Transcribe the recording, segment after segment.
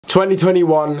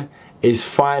2021 is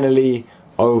finally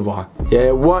over. Yeah,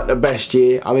 it weren't the best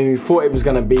year. I mean, we thought it was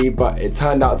gonna be, but it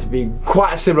turned out to be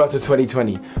quite similar to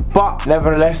 2020. But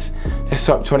nevertheless, let's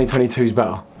hope 2022 is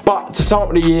better. But to sum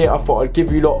up the year, I thought I'd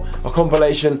give you lot a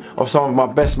compilation of some of my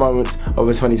best moments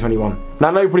over 2021. Now,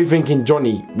 I know you're probably thinking,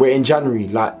 Johnny, we're in January,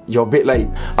 like, you're a bit late.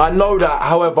 I know that,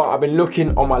 however, I've been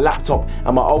looking on my laptop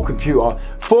and my old computer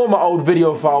for my old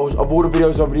video files of all the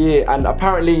videos over the year, and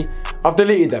apparently, I've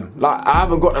deleted them. Like, I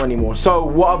haven't got them anymore. So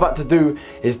what I've had to do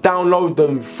is download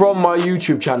them from my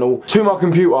YouTube channel to my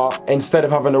computer instead of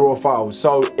having the raw files.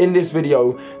 So in this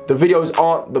video, the videos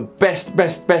aren't the best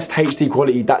HD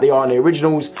quality that they are in the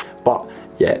originals, but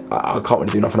yeah, I can't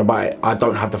really do nothing about it. I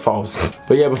don't have the files.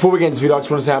 But yeah, before we get into this video, I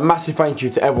just want to say a massive thank you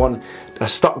to everyone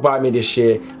that stuck by me this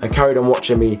year and carried on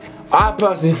watching me. I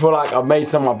personally feel like I've made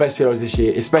some of my best videos this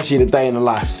year, especially the day in the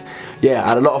lives. Yeah, I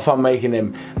had a lot of fun making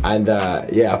them, and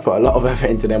yeah, I put a lot of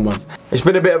effort into them ones. It's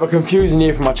been a bit of a confusing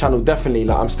year for my channel, definitely.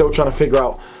 Like, I'm still trying to figure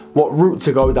out what route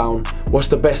to go down, what's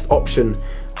the best option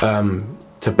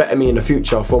to better me in the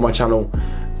future for my channel,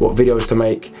 what videos to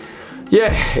make.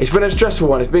 Yeah, it's been a stressful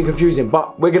one, it's been confusing,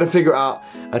 but we're gonna figure it out.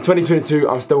 And 2022,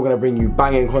 I'm still gonna bring you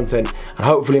banging content and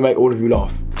hopefully make all of you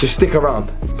laugh. Just stick around.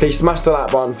 Please smash the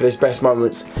like button for this best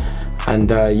moments.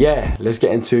 And yeah, let's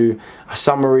get into a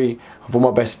summary of all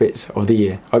my best bits of the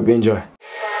year. Hope you enjoy.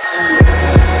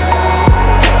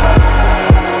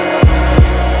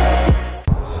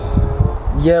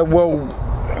 Yeah, well,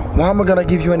 why am I gonna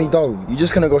give you any dough? You're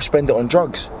just gonna go spend it on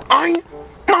drugs.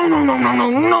 No,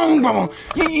 brother.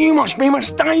 You must be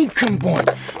mistaken, boy.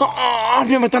 I've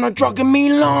never done a drug in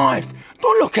me life.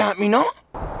 Don't look at me, no.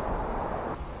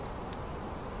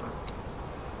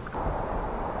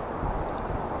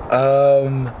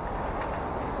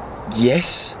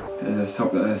 Yes. Let's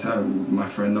talk about this. My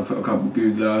friend, I put a couple of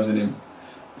googly eyes on him.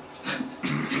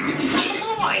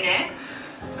 What in it?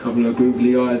 A couple of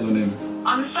googly eyes on him.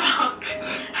 I'm shocked.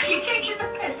 Are you taking the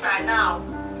piss right now?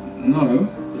 No.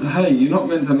 Hey, you're not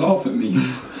meant to laugh at me.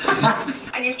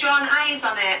 And you've drawn eyes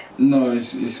on it? No,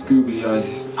 it's googly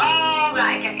eyes. Oh,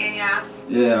 right, I get you, yeah.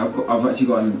 Yeah, I've actually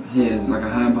got him here as like a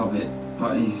hand puppet,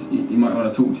 but he might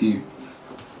want to talk to you.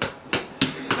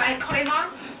 Right, put him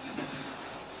on.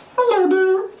 Hello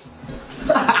there.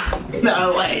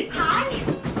 No way. Hi.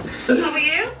 How are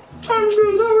you? I'm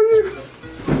good, how are you?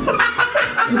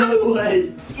 No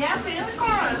way. Yeah, feeling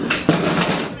good.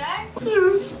 Right?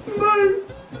 Yes, no.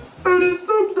 Only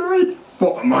stop dying.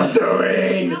 What am I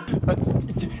doing?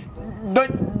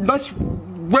 That's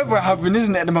weather having,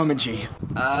 isn't it, at the moment, G?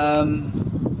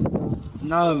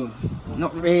 No,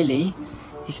 not really.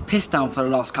 He's pissed down for the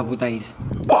last couple of days.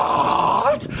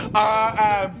 What?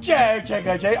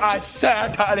 Jigga, I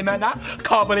certainly meant that.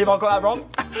 Can't believe I got that wrong.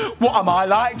 What am I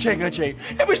like, Jigga G?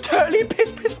 It was totally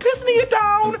pissing you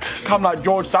down. Come like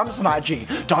George Samsonite G,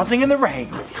 dancing in the rain.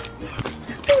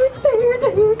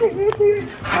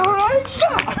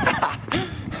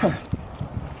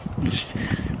 Just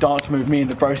dance with me and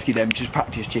the broski then, just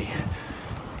practice, G.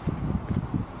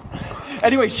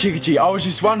 Anyway, Jigga G, I was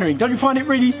just wondering, don't you find it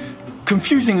really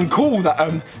confusing and cool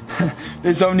that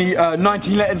there's only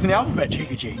 19 letters in the alphabet,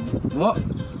 Jigga G? What?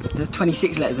 There's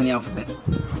 26 letters in the alphabet.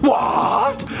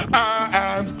 What?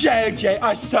 JJ,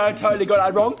 I so totally got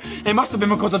that wrong. It must have been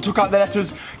because I took out the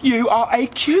letters. You are a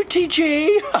cutie,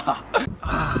 G.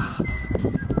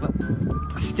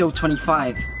 That's still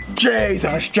 25.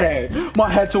 Jesus, G. My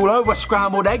head's all over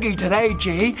scrambled eggy today,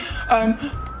 G.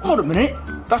 Hold a minute.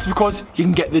 That's because you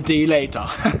can get the D later.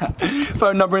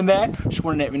 Phone number in there. Just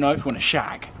want to let me know if you want to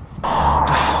shag. Oh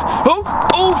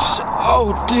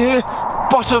dear.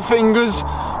 Butterfingers.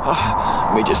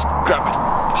 Let me just grab it.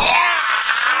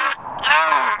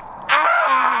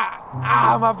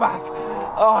 My back.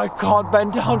 Oh, I can't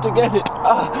bend down to get it.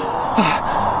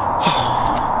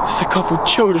 There's a couple of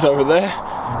children over there.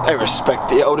 They respect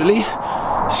the elderly.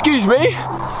 Excuse me.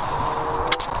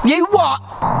 You what?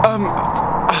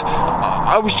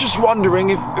 I was just wondering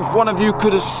if one of you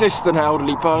could assist an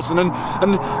elderly person and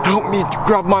help me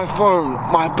grab my phone.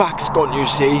 My back's gone, you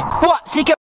see. What? So you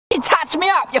can touch me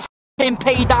up, you f***ing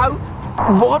pedo?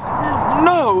 What?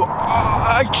 No,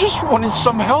 I just wanted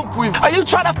some help with... Are you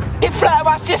trying to f***ing flirt with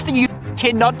my sister, you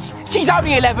f***ing nuts? She's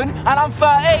only 11 and I'm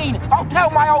 13. I'll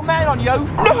tell my old man on you.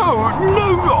 No,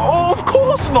 of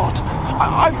course not.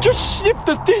 I've just slipped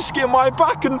the disc in my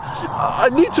back and I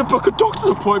need to book a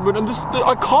doctor's appointment and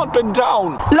I can't bend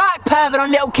down. Like pervert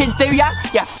on little kids, do ya?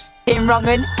 You f***ing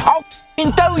wrongin'. I'll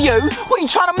f***ing do you. What, are you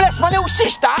trying to molest my little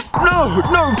sister?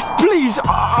 No, please,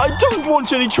 I don't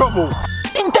want any trouble.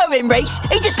 F***ing do know him, Reese.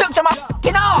 He just looked at my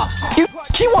f***ing arse. You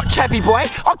watch, heavy boy.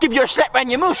 I'll give you a slap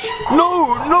round your mush.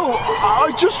 No,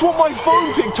 I just want my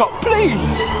phone picked up,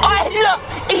 please. Hey, look,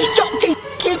 he's dropped his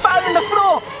f***ing phone on the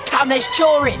floor. Come, let's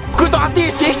chaw it. Good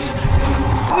idea, sis.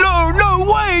 No,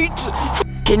 wait.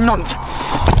 F***ing nonsense.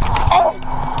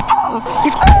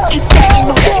 You f***ing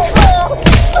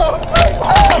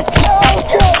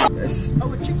Yes.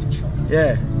 Oh, a chicken shop?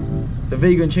 Yeah. The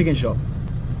vegan chicken shop.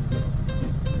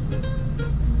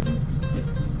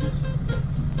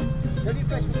 The only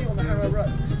place will be on the Harrow Road.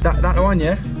 That the one,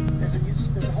 yeah? There's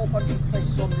a whole bunch of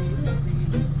places on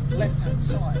the left-hand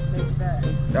side, maybe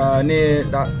there. Near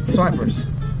that Cyprus.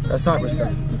 That Cyprus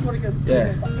stuff. You've got to go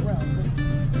Yeah. back around,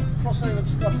 but cross over the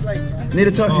Scrubs Lake, yeah? Near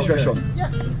the Turkish restaurant.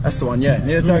 Yeah. That's the one, yeah.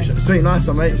 Near the Turkish restaurant. Sweet, nice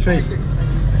one, mate. Sweet.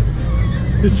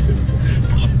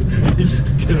 You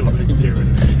just get on with doing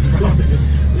it.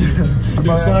 In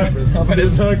Cyprus, but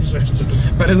it's Turkish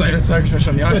restaurant. But there's like a Turkish restaurant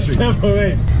on the high street.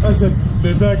 That's the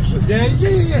Turkish restaurant.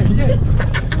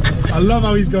 Yeah. I love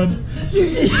how he's gone.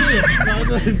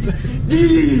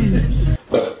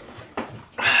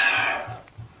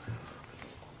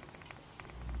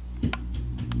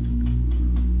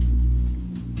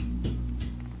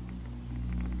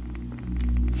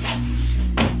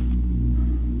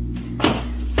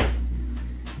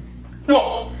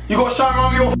 What? You got something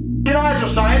wrong with your f***ing eyes or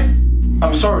something?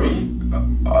 I'm sorry.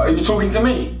 Are you talking to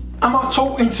me? Am I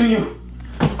talking to you?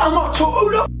 Am I talking?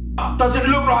 Who the f*** does it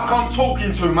look like I'm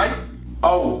talking to, mate?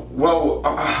 Oh, well,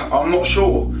 I'm not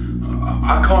sure.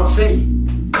 I can't see.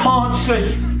 Can't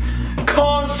see.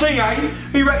 Can't see, eh?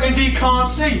 He reckons he can't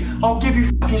see. I'll give you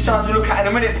f***ing something to look at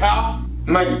in a minute, pal.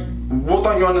 Mate, what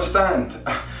don't you understand?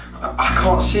 I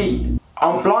can't see.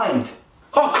 I'm blind.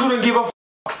 I couldn't give a f***.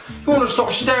 You want to stop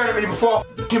staring at me before I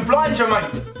f***ing blind you, mate?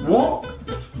 What?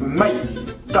 Mate,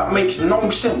 that makes no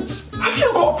sense. Have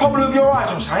you got a problem with your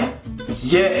eyes or something?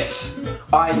 Yes,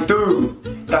 I do.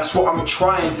 That's what I'm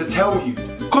trying to tell you.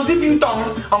 Because if you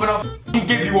don't, I'm going to f***ing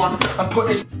give you one and put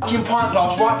this f***ing pint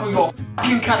glass right through your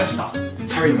f***ing canister.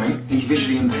 Terry, mate, he's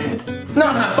visually impaired.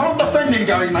 No, don't defend him,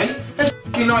 Gary, mate. There's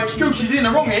f***ing no excuses in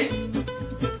the wrong here.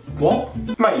 What?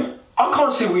 Mate, I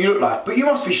can't see what you look like, but you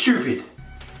must be stupid.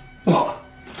 What?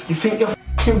 You think you're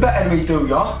f***ing better than me, do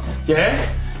ya?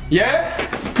 Yeah? Yeah?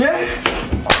 Yeah?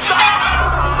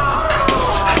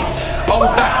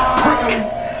 Hold that prick!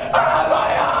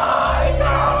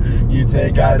 You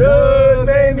take out hood,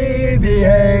 make me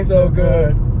behave so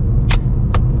good.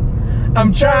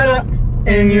 I'm tryna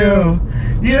in you.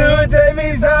 You take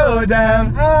me so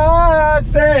damn hard.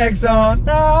 Sex on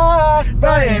hard,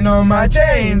 buying on my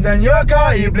chains and your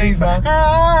car, it blinks my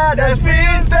heart. That's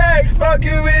free sex, fuck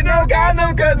you with no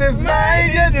condom, cause it's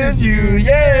mine, yeah, just you,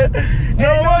 yeah.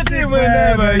 No motive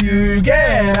whenever you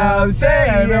get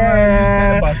upset.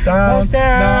 Yeah. Bust down,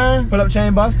 pull up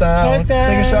chain, bust down. Take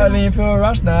a shot, lean, feel a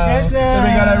rush now. Every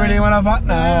girl I really wanna fuck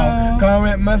now. Can't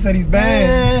rip Mercedes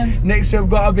Benz. Next trip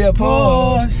gotta be a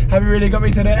Porsche. Have you really got me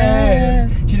to the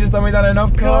end? She just told me that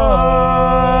enough course.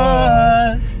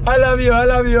 I love you, I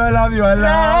love you, I love you, I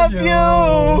love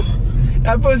you.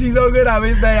 That pussy's so good, I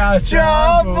wish they out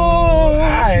trouble.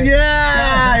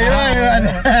 Yeah,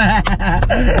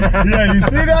 you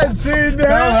see that scene there?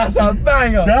 That's a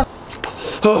banger.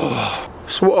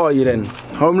 So what are you then?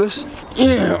 Homeless?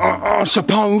 Yeah, I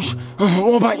suppose.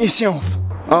 What about yourself?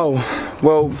 Oh,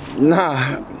 well,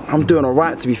 nah. I'm doing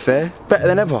alright, to be fair. Better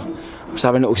than ever. I was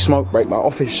having a little smoke break. My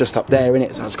office is just up there,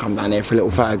 innit? So I just come down there for a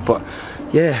little fag. But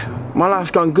yeah, my life's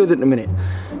going good at the minute.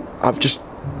 I've just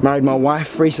married my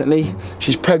wife recently.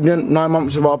 She's pregnant, 9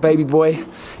 months of our baby boy.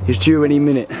 He's due any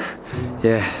minute.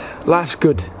 Yeah, life's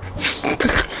good.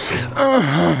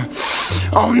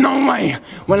 Oh, no way.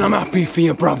 Well, I'm happy for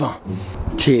your brother.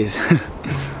 Cheers.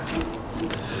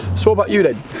 So what about you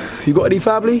then? You got any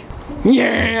family?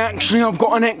 Yeah, actually I've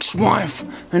got an ex-wife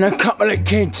and a couple of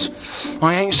kids.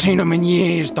 I ain't seen them in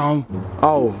years though.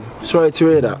 Oh, sorry to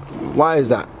hear that. Why is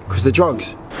that? Because the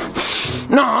drugs?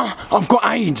 Nah, I've got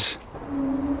AIDS.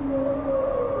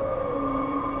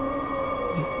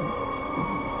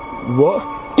 What?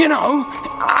 You know,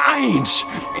 AIDS.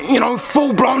 You know,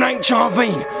 full-blown HIV.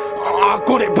 I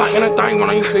got it back in the day when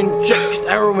I used to inject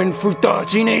heroin through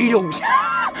dirty needles.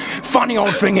 Funny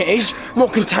old thing it is, more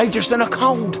contagious than a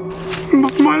cold.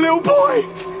 My little boy!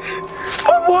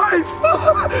 My wife!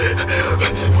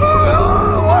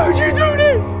 Why would you do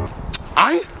this?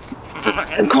 Eh?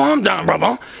 Calm down,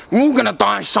 brother. We're all gonna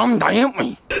die someday, ain't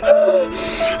we?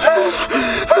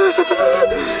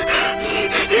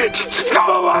 Just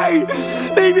go away!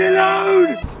 Leave me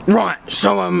alone! Right,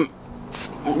 so,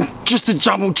 just to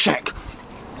double check.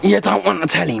 You don't want to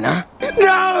tell him, huh?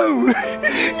 No!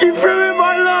 You ruined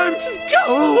my life, just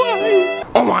go away!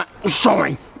 Alright,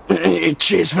 sorry.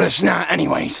 Cheers for the snack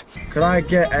anyways. Could I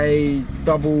get a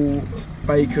double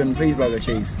bacon cheeseburger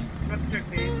cheese?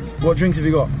 What drinks have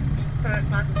you got?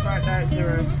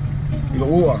 You got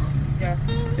water? Yeah.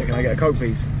 Yeah, can I get a Coke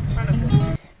please?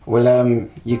 Well,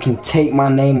 you can take my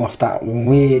name off that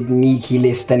weird, sneaky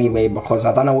list anyway, because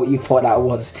I don't know what you thought that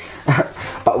was.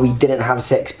 But we didn't have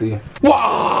sex, boo.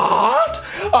 What?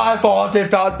 I thought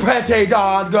it felt pretty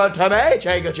darn good to me,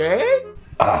 Chica-Chi.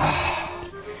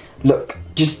 Look,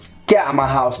 just get out of my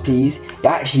house, please.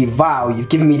 You're actually vile. You've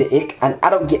given me the ick, and I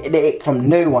don't get the ick from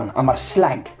no one. I'm a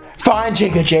slag. Fine,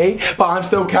 Chica-Chi, but I'm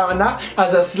still counting that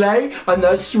as a sleigh on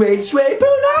the sweet, sweet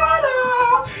banana.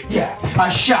 Yeah, I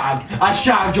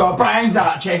shagged your brains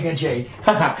out, Chica-Chi.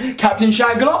 Captain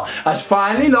Shagglot has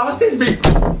finally lost his beat.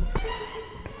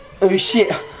 Oh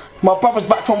shit, my brother's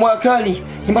back from work early.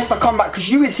 He must have come back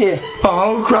because you was here.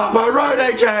 Oh crap, I wrote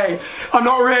it, G. I'm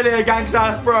not really a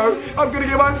gangster, bro. I'm gonna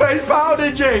get my face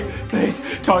pounded, G. Please,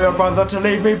 tell your brother to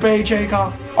leave me be,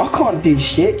 Chica. I can't do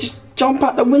shit, just jump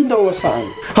out the window or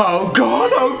something. Oh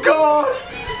God, oh God.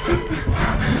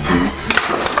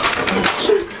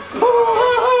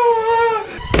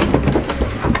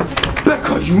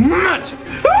 Becca, you mad?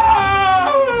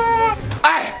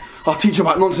 Hey, I'll teach you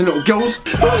about nonsense little girls.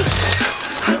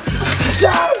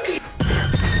 No!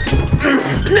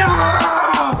 No!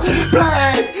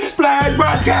 Please,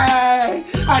 Brisky!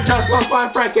 I just lost my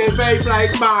freaking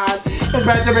V-Flake, man. It's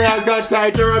meant to be a good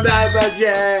day to remember,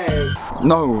 Jay.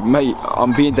 No, mate,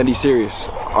 I'm being deadly serious.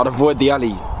 I'd avoid the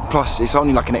alley. Plus, it's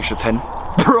only like an extra 10.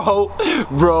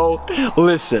 Bro,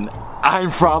 listen.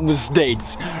 I'm from the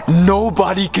States.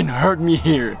 Nobody can hurt me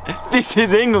here. This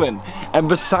is England. And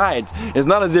besides, it's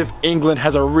not as if England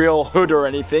has a real hood or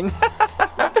anything.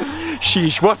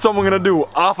 Sheesh, what's someone gonna do?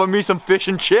 Offer me some fish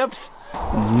and chips?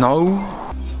 No.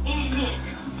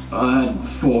 I had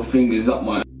 4 fingers up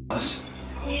my ass.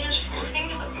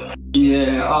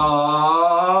 Yeah.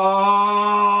 Oh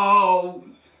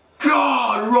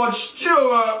God, Rod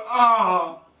Stewart.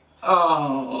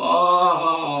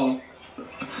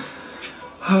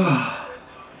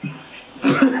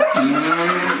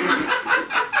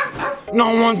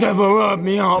 No one's ever heard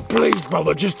me out. Please,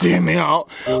 brother, just hear me out.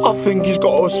 I think it's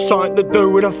got something to do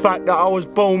with the fact that I was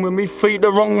born with me feet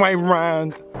the wrong way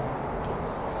round.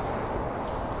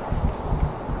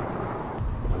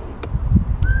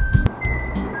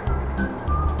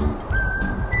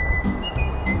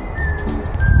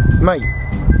 Mate,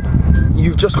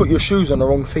 you've just got your shoes on the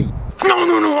wrong feet.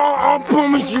 No, I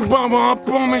promise you, brother, I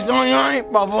promise I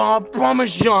ain't, brother, I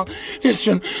promise you.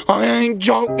 Listen, I ain't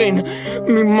joking.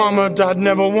 My mum and dad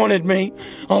never wanted me.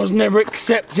 I was never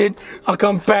accepted. I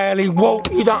can barely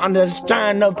walk. You don't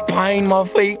understand the pain my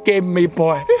feet give me,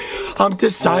 boy. I'm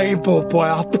disabled, boy,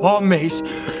 I promise.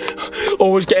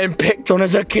 Always getting picked on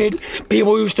as a kid.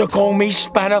 People used to call me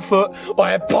Spannerfoot.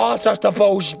 I had parts us to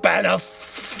ball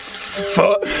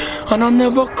Spannerfoot, and I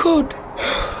never could.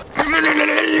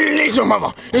 Listen,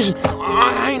 brother, listen,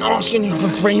 I ain't asking you for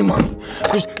free money.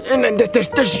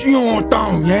 That's your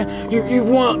dough, yeah? You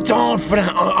worked hard for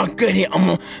that, I get it,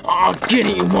 I get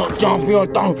it, you worked hard for your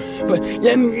dough. But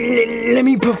let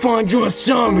me provide you a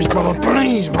service, brother,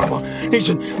 please, brother.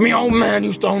 Listen, me old man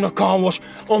used to own a car wash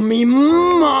on me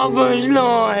mother's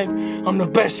life. I'm the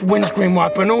best windscreen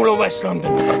wiper in all of West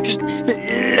London. Just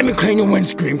let me clean your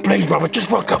windscreen, please, brother, just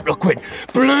for a couple of quid.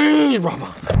 Please, brother.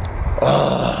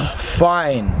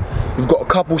 Fine. You've got a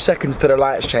couple seconds till the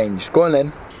lights change. Go on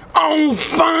then. Oh,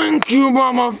 thank you,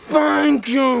 brother, thank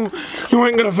you. You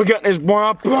ain't gonna forget this, boy,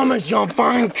 I promise you,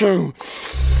 thank you.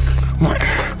 Right,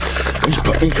 just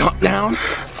put me cup down.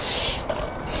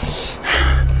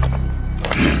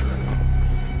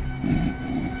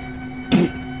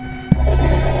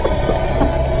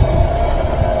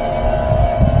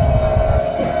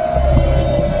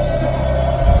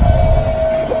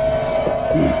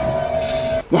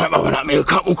 Right, brother, let me a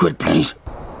couple quid, please.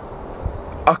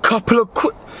 A couple of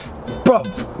quid? Bruv,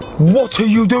 what are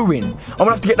you doing? I'm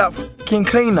gonna have to get that fucking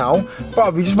clean now.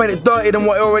 Bruv, you just made it dirtier than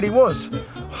what it already was.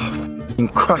 Fucking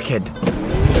crackhead.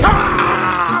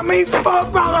 Ah, me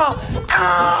foot, brother!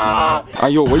 Ah!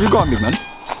 Yo, where you going, big man?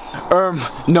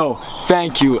 No,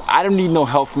 thank you. I don't need no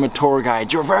help from a tour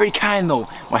guide. You're very kind, though.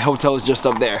 My hotel is just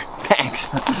up there. Thanks.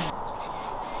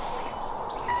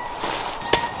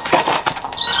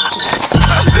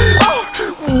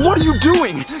 What are you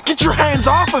doing? Get your hands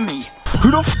off of me!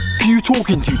 Who the f are you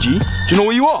talking to, G? Do you know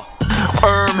where you are?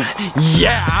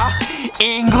 Yeah,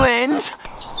 England.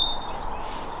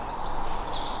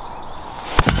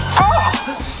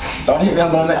 Don't hit me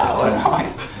on the neck this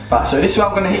time. Right, so this is where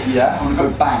I'm gonna hit you, yeah? I'm gonna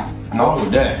go bang. No,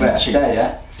 there. There,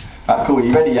 yeah? Right, cool,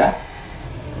 you ready, yeah?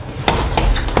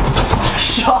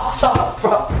 Shut up,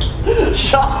 bro!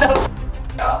 Shut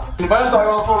up! You better start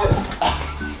going for it.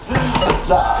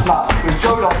 Nah, we're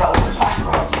going off that all the time,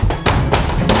 bro.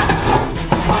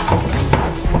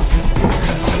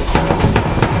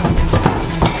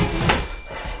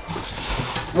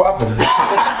 What happened?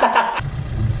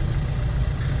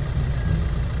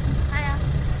 Hiya.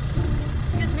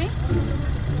 Excuse me?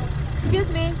 Excuse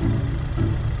me?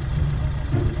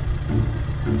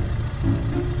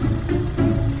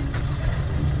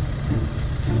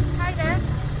 Hi there.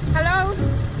 Hello?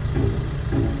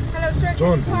 Hello, sir.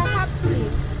 John. Can you park up,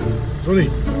 please? Johnny.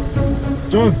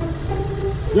 John.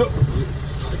 Yo.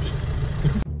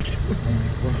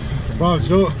 Wow,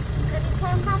 sure. Can you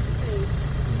park up, please?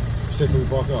 Said can we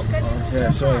park up? Can you move Yeah,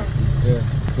 your sorry. car? Yeah.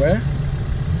 Where?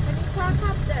 Can you park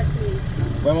up there, please?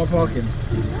 Where am I parking?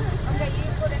 Okay, you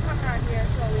put the camera here,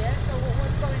 so yeah. So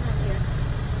what's going on here?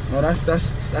 No, that's a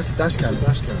dash cam.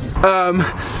 Dash cam.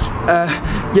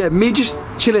 Yeah, me just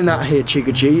chilling out here,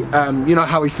 Chica G. You know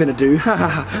how we finna do.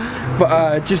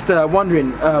 But just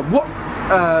wondering, what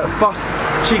bus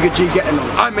Chica G getting on?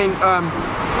 I mean,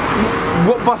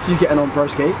 what bus are you getting on,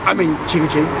 broski? I mean, Chica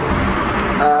G.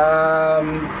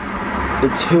 The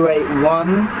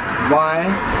 281. Why?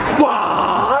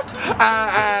 What?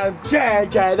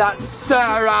 JJ, that's so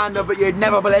random, but you'd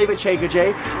never believe it, Chica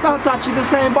G. That's actually the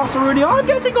same bus Rooney I'm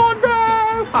getting on,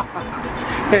 bro!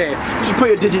 Here, just put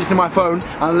your digits in my phone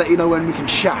and I'll let you know when we can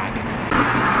shag.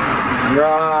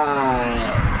 Right.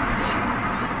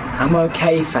 I'm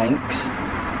okay, thanks.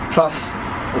 Plus,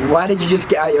 why did you just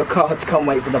get out your car to come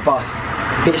wait for the bus?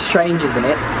 Bit strange, isn't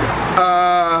it?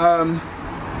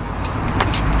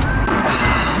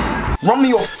 Run me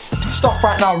your stuff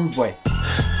right now, rude boy.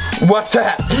 What's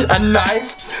that? A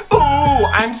knife? Ooh,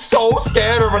 I'm so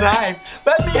scared of a knife.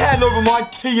 Let me hand over my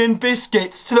tea and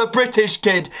biscuits to the British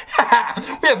kid. We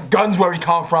have guns where we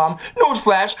come from.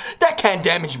 Newsflash, that can't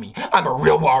damage me. I'm a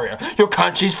real warrior. Your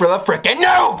country's full of frickin'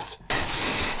 noobs.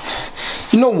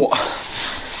 You know what?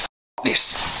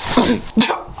 This.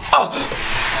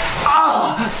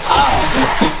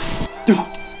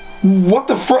 What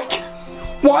the frick?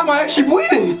 Why am I actually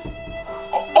bleeding?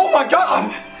 Oh my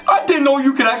god! I didn't know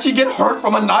you could actually get hurt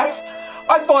from a knife.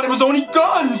 I thought it was only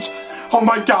guns. Oh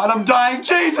my god, I'm dying.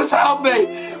 Jesus, help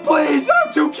me. Please,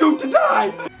 I'm too cute to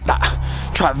die. Nah,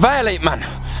 try violate, man.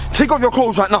 Take off your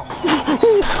clothes right now.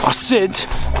 I said,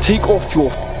 take off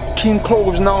your f***ing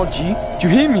clothes now, G. Do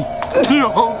you hear me?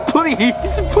 No, please,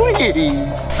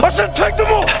 please. I said take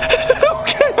them off.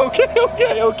 Okay.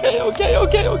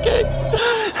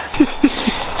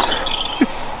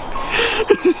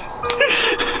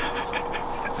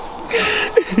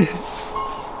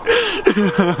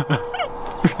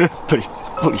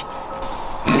 Please.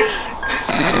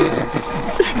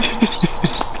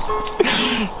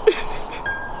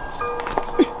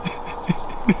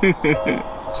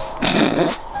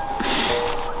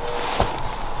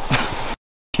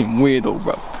 Fucking weirdo,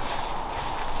 bro.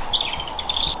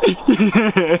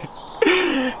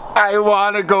 I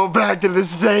wanna go back to the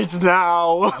States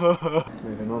now.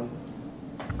 Moving on.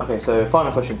 Okay, so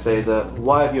final question today is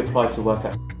why have you applied to work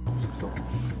at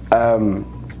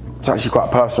It's actually quite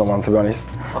a personal one, to be honest.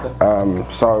 Okay.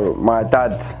 So my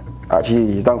dad,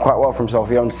 actually, he's done quite well for himself.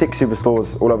 He owns 6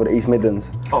 superstores all over the East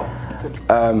Midlands. Oh, good.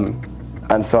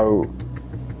 And so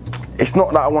it's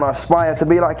not that I want to aspire to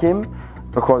be like him,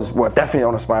 because, well, definitely I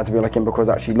want to aspire to be like him, because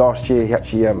actually last year he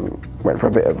actually went for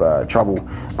a bit of trouble,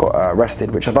 got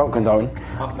arrested, which I don't condone.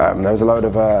 There was a load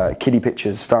of kiddie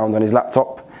pictures found on his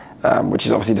laptop, which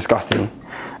is obviously disgusting.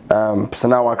 So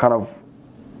now I kind of...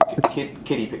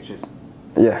 Kiddie pictures?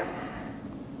 Yeah.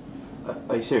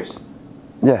 Are you serious?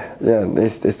 Yeah,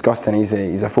 it's disgusting. He's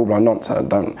a full-blown nonce. I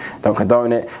don't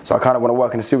condone it. So I kind of want to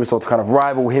work in a superstore to kind of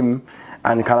rival him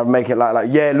and kind of make it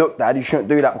like yeah, look, Dad, you shouldn't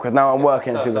do that, because now I'm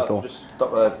working in a superstore. Just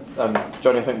stop,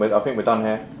 Johnny. I think we're done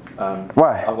here.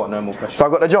 Why? I've got no more questions. So I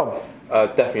got the job?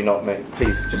 Definitely not, mate.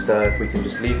 Please, just if we can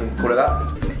just leave and call it that.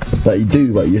 Like you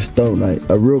do, but you just don't. Like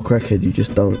a real crackhead, you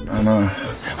just don't. I know.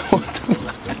 What the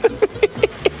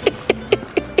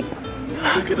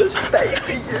I'm gonna stay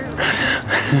to you.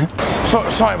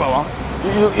 Sorry, Baba.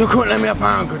 You couldn't let me a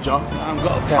pound, could you? I haven't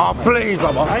got a pound. Oh, please,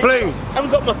 Baba, please. I haven't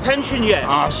got my pension yet.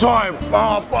 Sorry.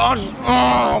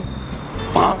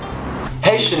 Fuck.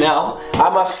 Hey, Chanel. I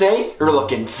must say, you're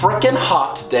looking frickin'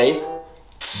 hot today.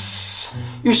 Tss.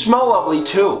 You smell lovely,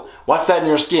 too. What's that in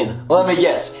your skin? Let me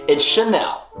guess. It's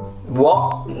Chanel.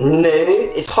 What? No,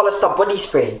 it's Hollister body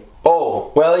spray.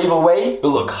 Oh, well, either way, you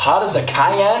look hot as a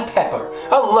cayenne pepper.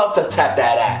 I'd love to tap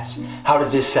that ass. How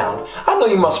does this sound? I know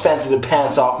you must fancy the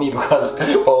pants off me because,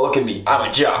 well, look at me, I'm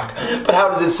a jock. But how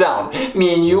does it sound?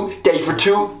 Me and you, date for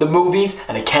two, the movies,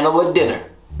 and a candlelit dinner.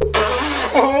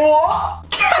 What?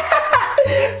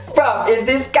 Bro, is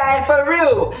this guy for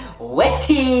real?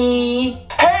 Wetty!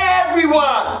 Hey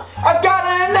everyone! I've got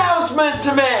an announcement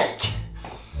to make!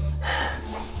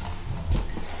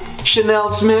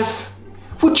 Chanel Smith,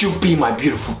 would you be my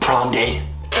beautiful prom date?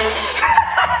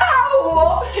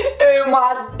 Oh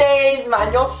my days,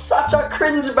 man, you're such a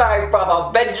cringe bag,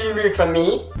 brother. Beg you move for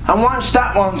me. And once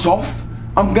that one's off,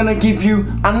 I'm gonna give you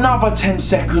another 10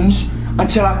 seconds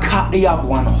until I cut the other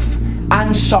one off.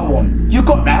 And so on. You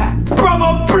got that?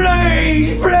 Brother,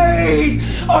 please, please!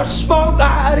 I smoke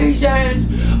out of these hands.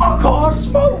 I can't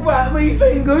smoke out of me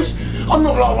fingers. I'm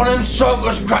not like one of them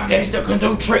circus crackheads that can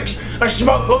do tricks and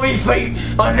smoke with me feet.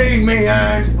 I need me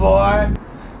hands, boy.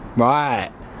 Right.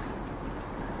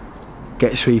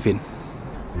 Get sweeping.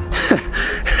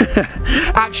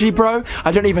 Actually, bro,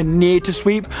 I don't even need to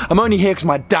sweep. I'm only here because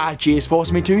my dad G is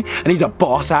forcing me to, and he's a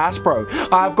boss ass, bro.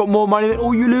 I've got more money than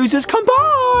all you losers combined.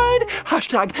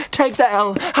 Hashtag take the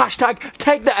L. Hashtag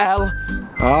take the L.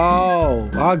 Oh,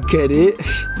 I get it.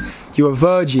 You're a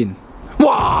virgin.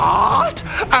 What?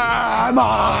 Am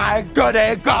I good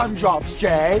at gun jobs,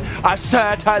 Jay? I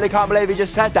certainly can't believe you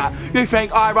just said that. You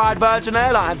think I ride Virgin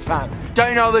Airlines, fam? Don't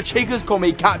you know the cheekers call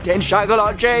me Captain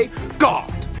Shagalot J?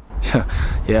 God!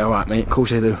 Yeah, right, mate. Of course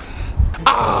they do.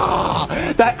 Ah,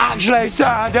 they actually do,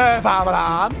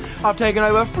 fam. I've taken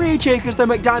over 3 cheekers to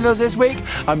McDaniels this week.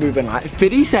 I'm moving like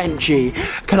 50 cent G.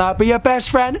 Can I be your best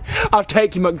friend? I've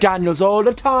taken McDaniels all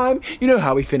the time. You know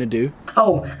how we finna do.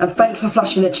 Oh, and thanks for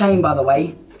flashing the chain, by the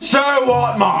way. So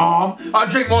what, Mom? I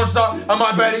drink Monster and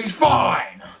my belly's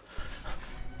fine.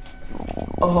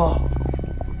 Oh.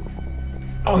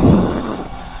 Oh.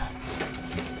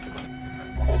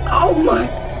 Oh my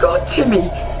God, Timmy.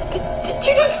 Did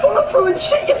you just follow through and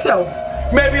shit yourself?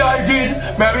 Maybe I did,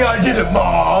 maybe I didn't,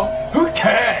 Mom. Who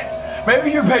cares?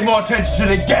 Maybe you paid more attention to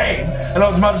the game and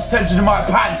not as much attention to my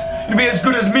pants. You'd be as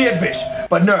good as me at this.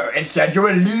 But no, instead you're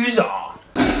a loser.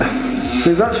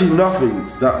 There's actually nothing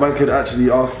that man could actually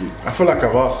ask you. I feel like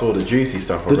I've asked all the juicy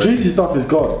stuff already. The juicy stuff is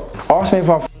gone. Ask me if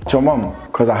I f***ed your mum,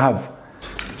 because I have.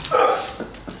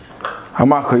 And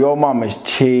Michael, your mum is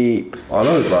cheap. I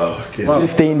know, bro.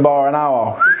 15 bar an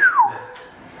hour.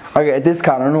 I get a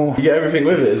discount and all. You get everything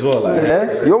with it as well, like.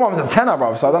 Yeah? Your mum's a tenner,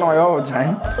 bro, so I don't know what you're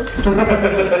saying.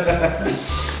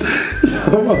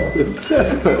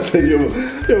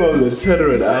 Your mum's a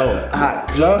tenner an hour. Ah,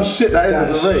 how shit that is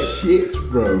as a rate. Shit,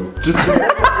 bro. Just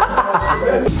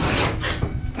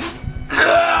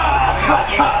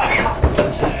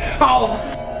Oh,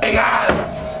 f***ing hell!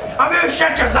 Have you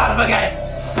shit yourself again?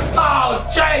 Oh,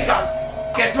 Jesus!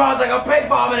 It smells like a pig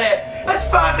farm in here! It's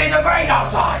 13 degrees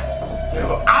outside! You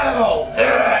animal!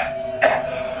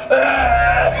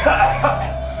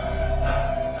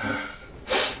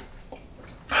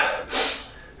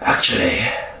 Actually,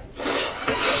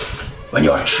 when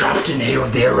you're trapped in here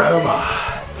with the aroma,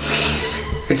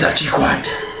 it's actually quite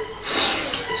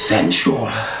sensual.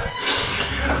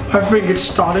 I think it's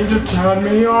starting to turn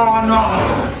me on.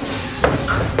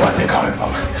 Where's it coming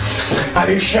from? Have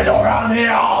you shit all around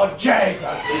here? Oh,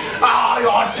 Jesus! Oh,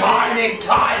 you're tiny,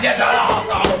 tiny little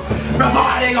arsehole!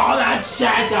 Providing all that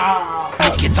shit!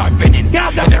 Kids I've been in,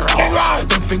 and they're all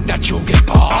don't think that you'll get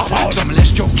past. Some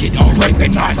less your kid or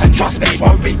raping knives, and trust me, it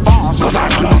won't be fast. Cause I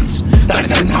know once, done it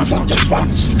 10 times, not just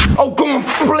once. Oh, come on,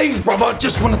 please, brother, I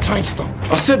just want to taste them.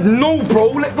 I said no, bro,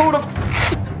 let go of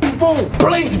the ball.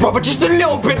 Please, brother, just a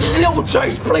little bit, just a little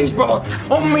taste, please, brother.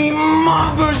 On me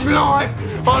mother's life,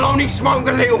 I'll only smoke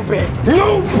a little bit.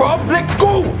 No, bro, let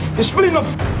go. You're spilling the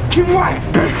f***ing wet.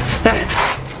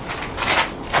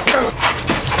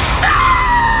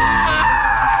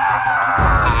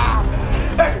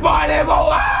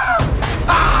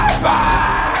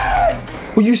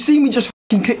 Well, you see me just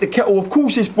f***ing click the kettle. Of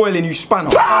course it's boiling, you spanner.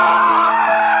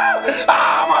 Ah,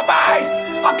 my face!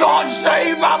 I can't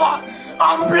see, brother!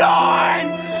 I'm blind!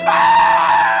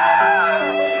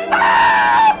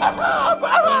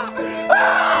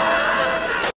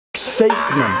 Sake,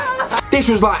 man. This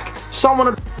was like someone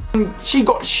had, she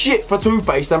got shit for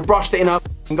toothpaste and brushed it in her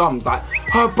gums. Like,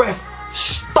 her breath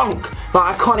stunk.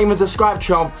 Like, I can't even describe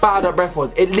to you how bad her breath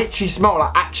was. It literally smelled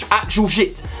like actual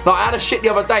shit. Like, I had a shit the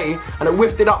other day and it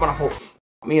whiffed it up and I thought,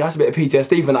 I mean, that's a bit of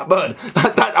PTSD from that bird.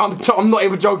 I'm not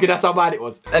even joking, that's how bad it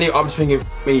was. Anyway, I'm just thinking,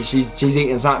 me, she's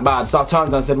eating something bad. So I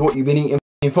turned and said, what, you been eating?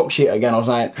 fuck shit again or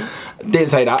something. Didn't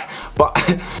say that, but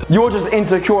you're just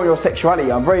insecure in your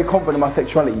sexuality. I'm very confident in my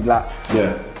sexuality, like.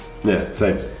 Yeah,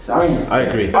 same. I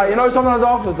agree. You know, sometimes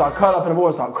afterwards, I curl up in the ball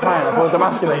and start crying. I feel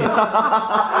demasculated.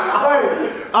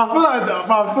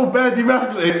 I feel bad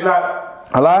demasculated.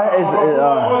 Like, I like it.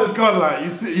 Oh, it's gone. Like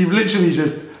you've literally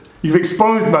you've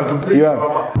exposed man completely. Yeah.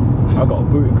 I got a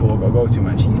booty call I gotta go to,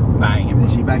 man. She's banging.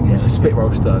 She banging. Yeah, spit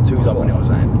roaster, 2's up on it or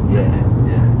something. Yeah.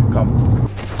 Come.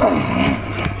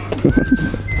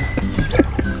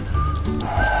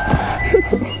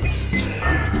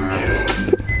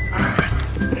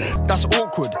 That's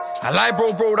awkward. I lie,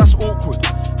 bro, that's awkward.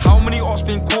 How many arts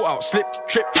been caught out? Slip,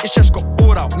 trip, it's just got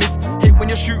bored out. Missed hit when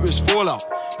your shooters fall out.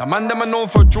 The man them are known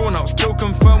for drawn outs. Kill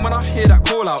confirm when I hear that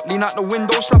call out. Lean out the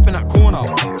window, slapping that corner.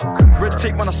 Red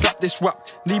tape when I slap this whap.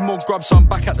 Need more grub, so I'm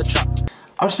back at the trap.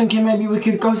 I was thinking maybe we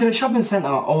could go to the shopping centre,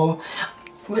 or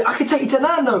I could take you to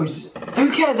Nando's.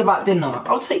 Who cares about dinner?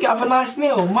 I'll take you out for a nice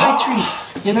meal, my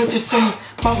treat. You know, just some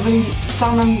bubbly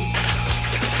salmon.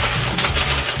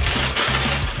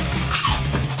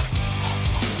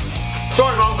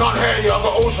 Sorry, Mum, can't hear you. I've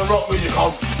got awesome rock music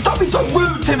on. Don't be so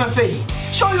rude, Timothy.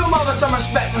 Show your mother some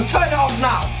respect and turn it off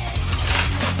now.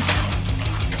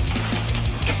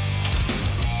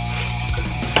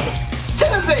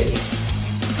 Timothy!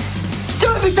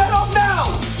 Timothy, turn it off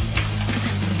now!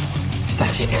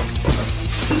 That's it.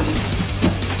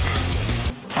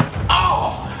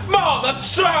 Oh, Mum, that's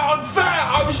so unfair.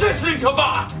 I was listening to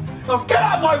that. Now get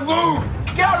out of my room.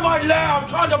 Get out of my lair. I'm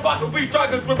trying to battle these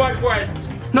dragons with my friends.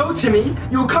 No, Timmy,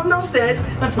 you'll come downstairs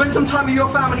and spend some time with your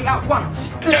family at once.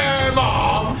 No,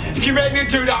 Mom! If you make me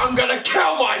do that, I'm gonna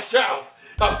kill myself!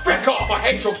 Now frick off, I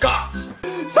hate your guts!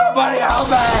 Somebody help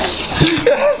me!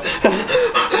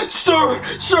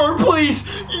 Sir, please,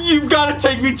 you've gotta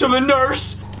take me to the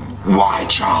nurse. Why,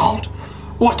 child?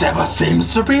 Whatever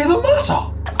seems to be the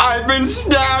matter? I've been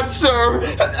stabbed, sir,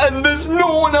 and there's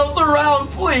no one else around.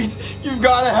 Please, you've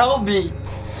gotta help me.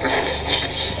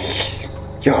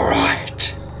 You're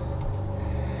right.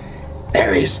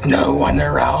 There is no one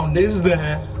around, is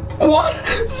there? What?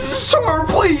 Sir,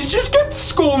 please, just get the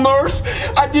school nurse.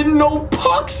 I didn't know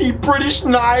poxy British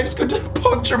knives could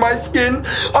puncture my skin.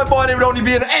 I thought it would only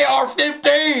be an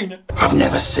AR-15. I've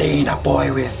never seen a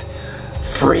boy with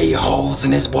 3 holes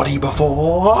in his body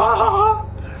before.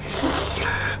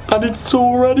 And it's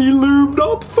already lubed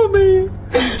up for me.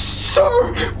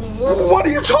 Sir, what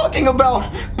are you talking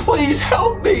about? Please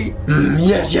help me.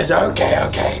 Yes,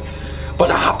 okay. But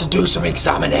I have to do some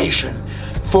examination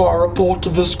before I report to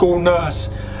the school nurse.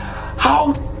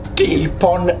 How deep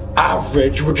on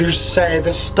average would you say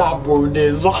the stab wound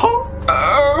is? I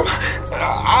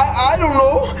don't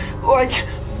know, like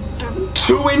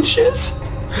 2 inches?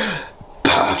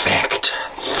 Perfect.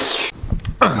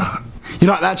 You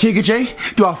like that, Chica G?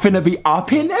 Do I finna be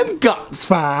up in them guts,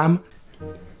 fam?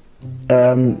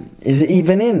 Is it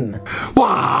even in?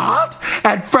 What?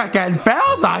 And frickin'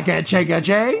 feels like it, Chica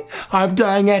G. I'm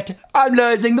doing it. I'm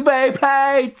losing the V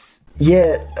plates.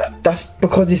 Yeah, that's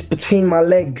because it's between my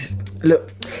legs.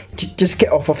 Look, just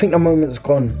get off. I think the moment's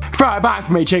gone. Throw it back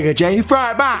for me, Chica G.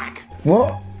 Throw it back.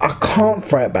 What? I can't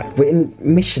throw it back. We're in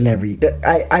missionary.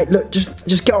 Look,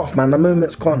 just get off, man. The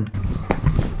moment's gone.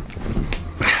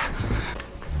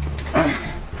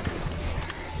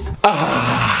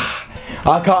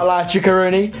 I can't lie,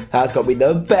 Chickaroony. That's got to be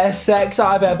the best sex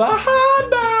I've ever had,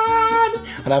 man.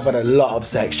 And I've had a lot of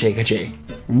sex, Chica G.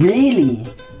 Really?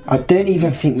 I don't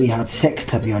even think we had sex,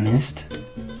 to be honest.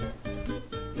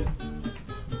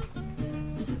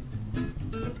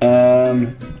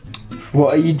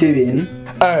 What are you doing?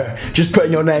 Oh, just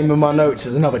putting your name in my notes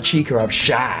as another Chica I've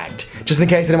shagged. Just in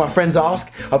case any of my friends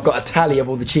ask, I've got a tally of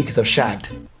all the Chicas I've shagged.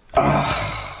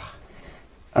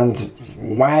 And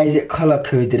why is it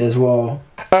colour-coded as well?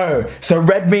 Oh, so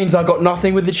red means I got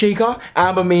nothing with the Chica,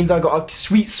 amber means I got a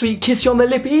sweet, sweet kiss on the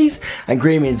lippies, and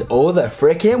green means all the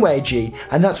frickin' way, G.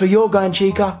 And that's where you're going,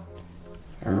 Chica.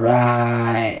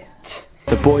 Right.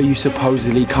 The boy you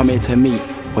supposedly come here to meet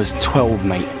was 12,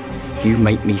 mate. You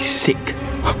make me sick.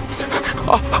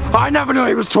 I never knew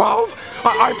he was 12.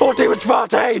 I thought he was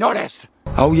 13, honest.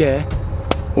 Oh yeah?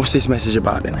 What's this message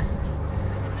about then?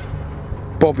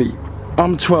 Bobby,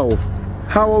 I'm 12.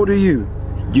 How old are you?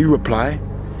 You reply,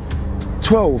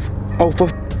 12. Oh, for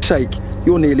f***'s sake,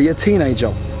 you're nearly a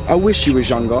teenager. I wish you was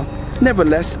younger.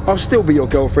 Nevertheless, I'll still be your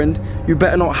girlfriend. You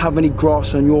better not have any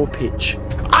grass on your pitch.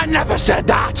 I never said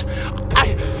that.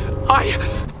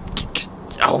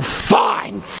 Oh,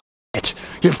 fine. F*** it.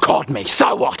 You've caught me.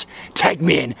 So what? Take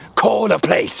me in. Call the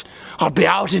police. I'll be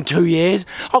out in 2 years.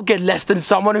 I'll get less than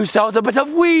someone who sells a bit of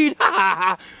weed.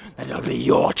 That'll be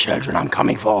your children I'm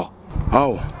coming for.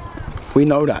 Oh, we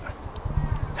know that.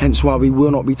 Hence why we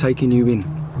will not be taking you in.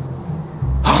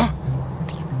 Huh?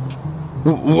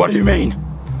 What do you mean?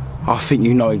 I think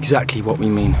you know exactly what we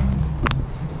mean.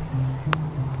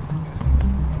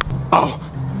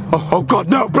 Oh God,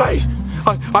 no, please!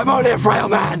 I'm only a frail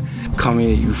man! Come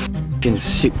here, you f***ing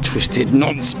sick, twisted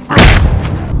nonce.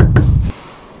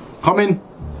 Come in.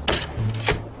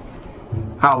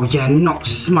 Oh, you're not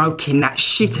smoking that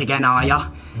shit again, are ya?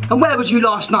 And where was you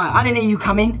last night? I didn't hear you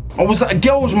come in. I was at a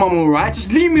girl's, mum, alright?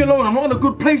 Just leave me alone, I'm not in a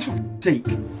good place for f***'s sake.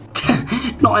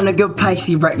 Not in a good place,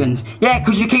 he reckons. Yeah,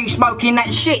 because you keep smoking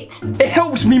that shit. It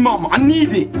helps me, mum, I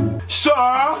need it.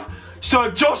 Sir,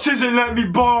 Josh isn't letting me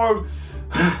borrow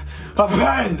a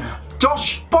pen.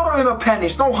 Josh, borrow him a pen,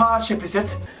 it's no hardship, is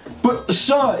it? But,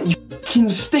 sir, he f***ing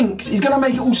stinks. He's gonna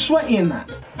make it all sweaty in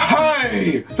that.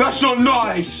 Hey, that's not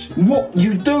nice. What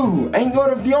you do? Ain't you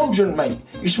heard of deodorant, mate?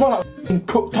 You smell like f***ing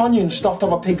cooked onion stuffed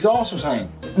up a pig's arse or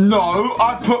something. No,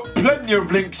 I put plenty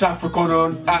of Lynx African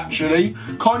on, actually.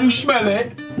 Can't you smell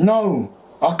it? No,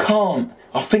 I can't.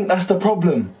 I think that's the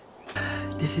problem.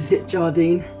 This is it,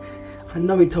 Jardine. I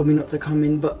know he told me not to come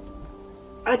in, but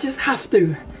I just have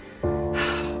to.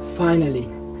 Finally,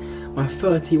 my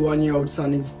 31-year-old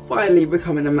son is finally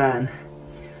becoming a man.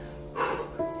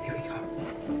 Here we go.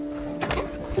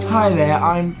 Hi there,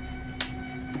 I'm...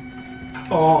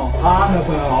 Oh,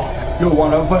 Annabelle, you're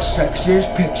one of the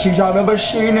sexiest pixies I've ever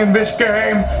seen in this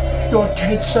game. Your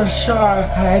tits are so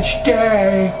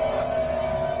HD.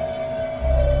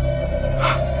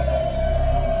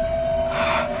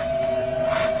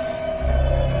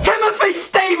 Timothy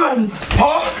Stevens!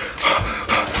 Huh?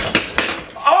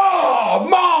 Oh,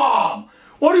 Mom!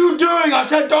 What are you doing? I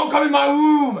said don't come in my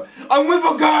room. I'm with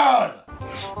a girl.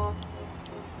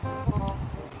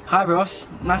 Hi, Ross.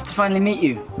 Nice to finally meet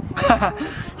you.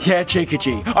 Yeah, Chica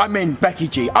G. I mean Becky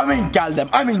G. I mean Galdem.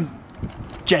 I mean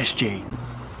Jess G.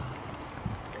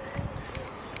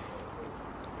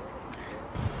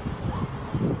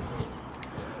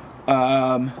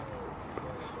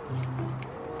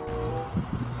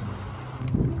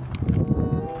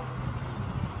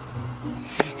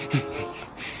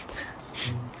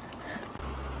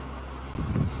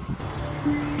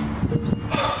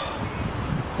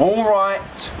 All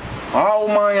right, I'll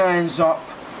hold my hands up.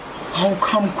 I'll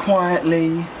come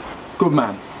quietly. Good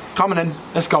man. Come on in.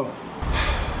 Let's go.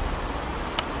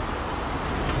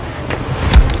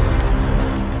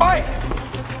 Oi!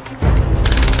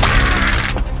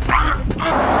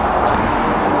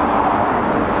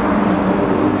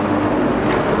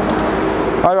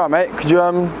 Alright, mate. Could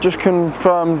you just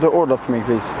confirm the order for me,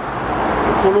 please? The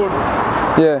full order?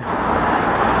 Yeah.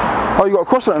 Oh, you got a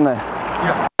croissant in there?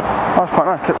 Yeah. Oh, that's quite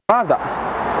nice. Can I have that?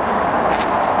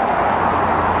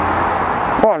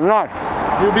 Oh, nice.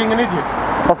 You're being an idiot.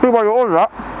 I feel like you ordered that.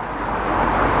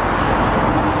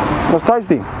 That's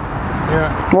tasty.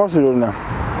 Yeah. What else are you doing there?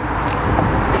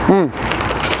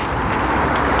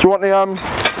 Do you want the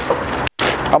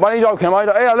I'm only joking,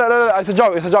 yeah, look, it's a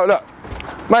joke, look.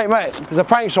 Mate, it's a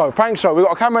prank show, We've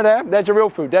got a camera there, there's the real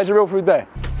food, there.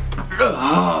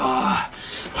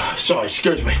 Sorry,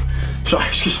 excuse me. Sorry.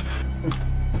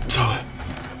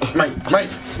 Mate.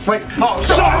 Oh,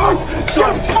 sorry.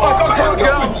 I can't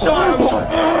get up. Sorry.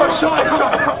 I'm sorry. I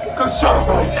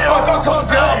can't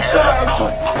get up. I'm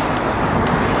sorry.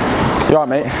 You alright,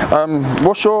 mate?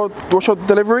 What's your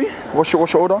delivery? What's your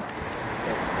order?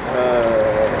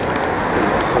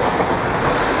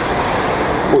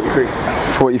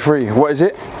 43. What is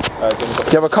it? Do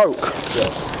you have a Coke? Yeah.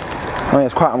 Oh yeah,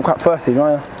 I'm quite thirsty,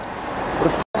 don't you? What the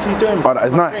f*** are you doing? Oh, that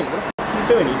is nice. What the f*** are you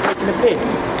doing? Are you taking a piss?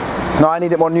 No, I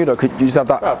need it more than you though. Could you just have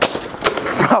that? Bruv.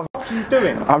 What are you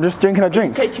doing? I'm just drinking a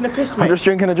drink. You're taking a piss, mate. I'm just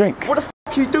drinking a drink. What the f***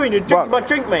 are you doing? You're drinking my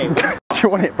drink, mate. Do you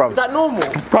want it, bruv? Is that normal?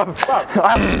 Bruv.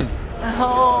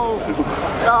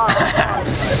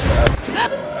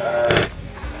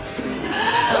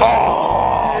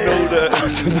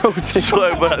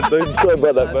 Don't try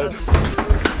about that, man.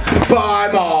 Bye,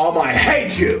 Mom, I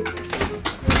hate you.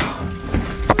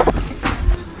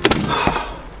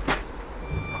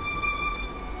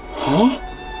 Huh?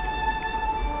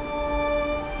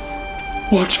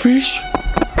 What's this?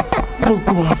 The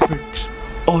graphics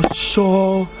are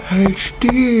so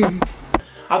HD.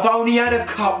 I've only had a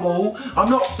couple. I'm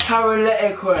not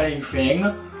paralytic or anything.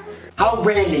 Oh,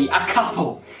 really? A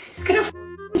couple? Look at the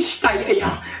f***ing state of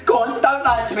ya. Go on, don't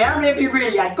lie to me. How many have you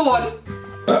really had? Go on.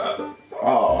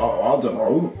 I don't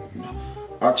know.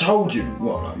 I told you,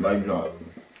 what, like, maybe like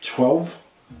 12?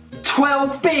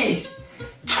 12 beers.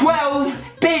 12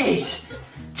 beers.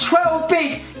 12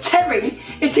 beers. Terry,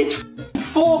 it is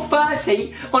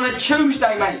 4:30 on a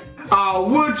Tuesday, mate. Oh,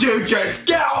 would you just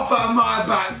get off of my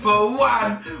back for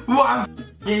one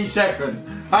second,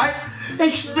 eh?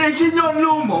 Is it not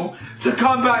normal to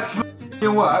come back from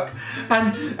your work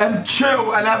and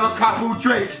chill and have a couple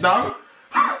drinks, no?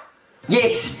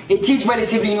 Yes, it is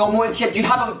relatively normal, except you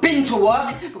haven't been to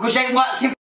work because you ain't worked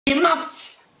in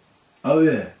months. Oh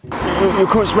yeah. You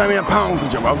couldn't spare me a pound,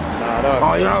 could you, bruv? Nah, I don't.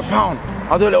 Oh, you know a pound?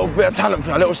 I'll do a little bit of talent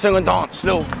for you, a little sing and dance,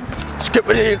 little skip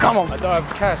with you, come on. I don't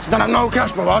have cash. Don't have no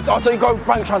cash, bruv. I'll tell you go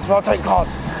bank transfer, I'll take card.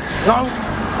 No?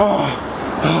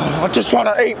 Oh, I just try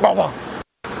to eat, brother.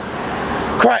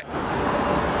 Crack.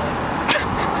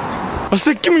 I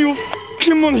said, give me your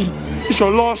f***ing money. It's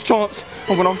your last chance.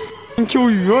 I'm gonna f***ing kill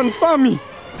you, you understand me?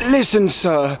 Listen,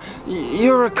 sir,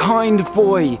 you're a kind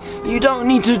boy. You don't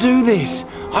need to do this.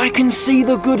 I can see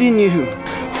the good in you.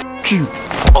 F*** you.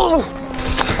 Oh!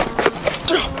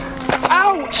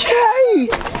 Ouch! Hey!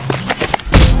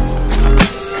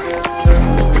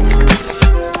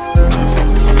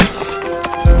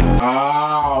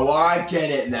 Oh, I get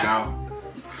it now.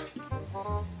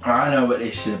 I know what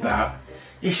this is about.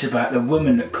 It's about the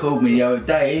woman that called me the other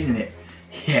day, isn't it?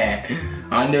 Yeah,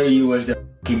 I knew you was the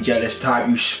f***ing jealous type,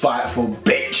 you spiteful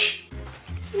bitch.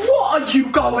 What are you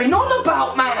going on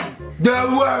about, man? The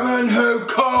woman who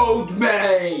called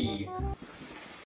me!